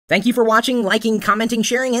Thank you for watching, liking, commenting,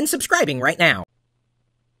 sharing, and subscribing right now.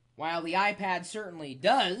 While the iPad certainly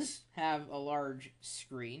does have a large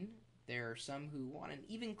screen, there are some who want an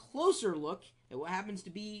even closer look at what happens to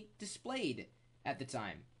be displayed at the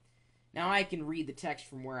time. Now I can read the text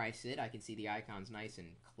from where I sit. I can see the icons nice and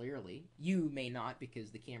clearly. You may not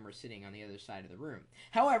because the camera's sitting on the other side of the room.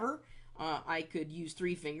 However, I could use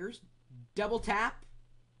 3 fingers, double tap,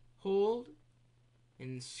 hold,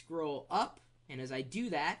 and scroll up. And as I do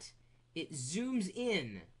that, it zooms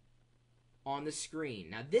in on the screen.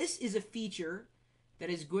 Now this is a feature that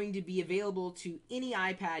is going to be available to any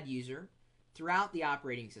iPad user throughout the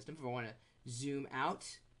operating system. If I want to zoom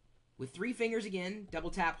out, with 3 fingers again, double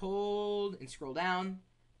tap, hold, and scroll down,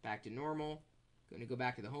 back to normal. Going to go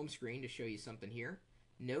back to the home screen to show you something here.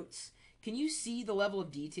 Notes. Can you see the level of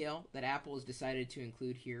detail that Apple has decided to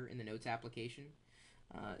include here in the Notes application?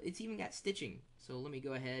 It's even got stitching. So let me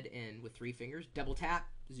go ahead and, with 3 fingers, double tap,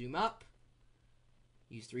 zoom up.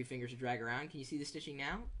 Use 3 fingers to drag around. Can you see the stitching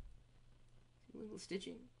now? See a little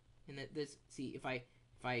stitching? And this, see, if I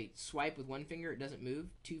swipe with 1 finger, it doesn't move.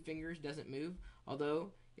 2 fingers doesn't move.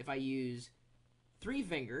 Although, if I use 3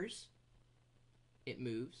 fingers, it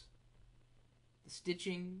moves. The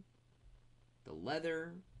stitching, the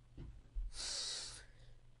leather.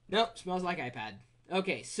 Nope, smells like iPad.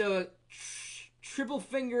 Okay, so triple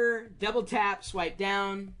finger, double tap, swipe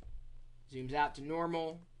down, zooms out to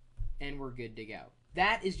normal, and we're good to go.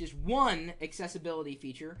 That is just one accessibility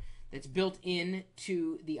feature that's built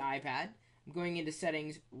into the iPad. I'm going into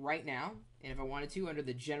settings right now, and if I wanted to, under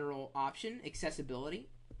the general option, accessibility,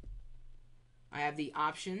 I have the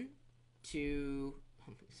option to,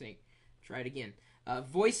 try it again,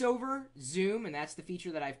 voiceover, zoom, and that's the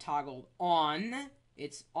feature that I've toggled on.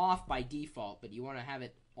 It's off by default, but you want to have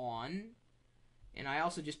it on. And I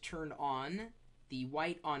also just turned on the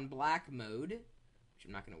white on black mode, which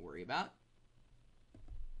I'm not going to worry about.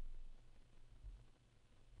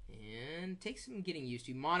 And takes some getting used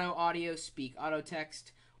to. Mono audio, speak auto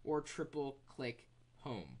text, or triple click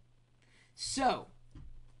home. So,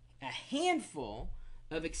 a handful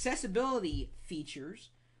of accessibility features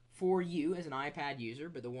for you as an iPad user,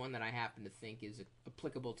 but the one that I happen to think is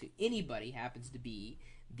applicable to anybody happens to be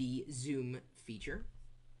the zoom feature.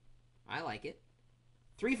 I like it.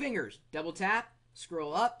 3 fingers, double tap,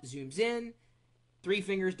 scroll up, zooms in. 3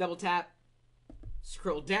 fingers, double tap,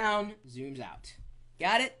 scroll down, zooms out.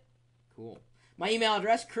 Got it? Cool. My email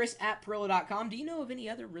address, chris@pirillo.com. Do you know of any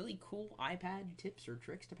other really cool iPad tips or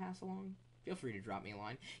tricks to pass along? Feel free to drop me a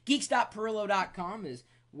line. Geeks.pirillo.com is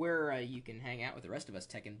where you can hang out with the rest of us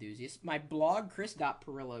tech enthusiasts. My blog,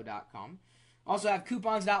 chris.pirillo.com. Also have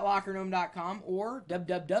coupons.lockergnome.com or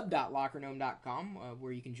www.lockergnome.com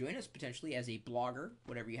where you can join us potentially as a blogger.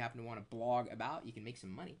 Whatever you happen to want to blog about, you can make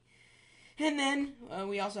some money. And then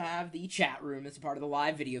we also have the chat room that's a part of the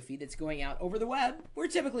live video feed that's going out over the web. We're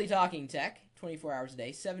typically talking tech 24 hours a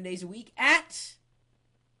day, 7 days a week at,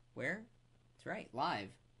 where? That's right,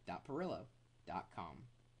 live.pirillo.com.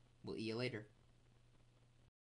 We'll see you later.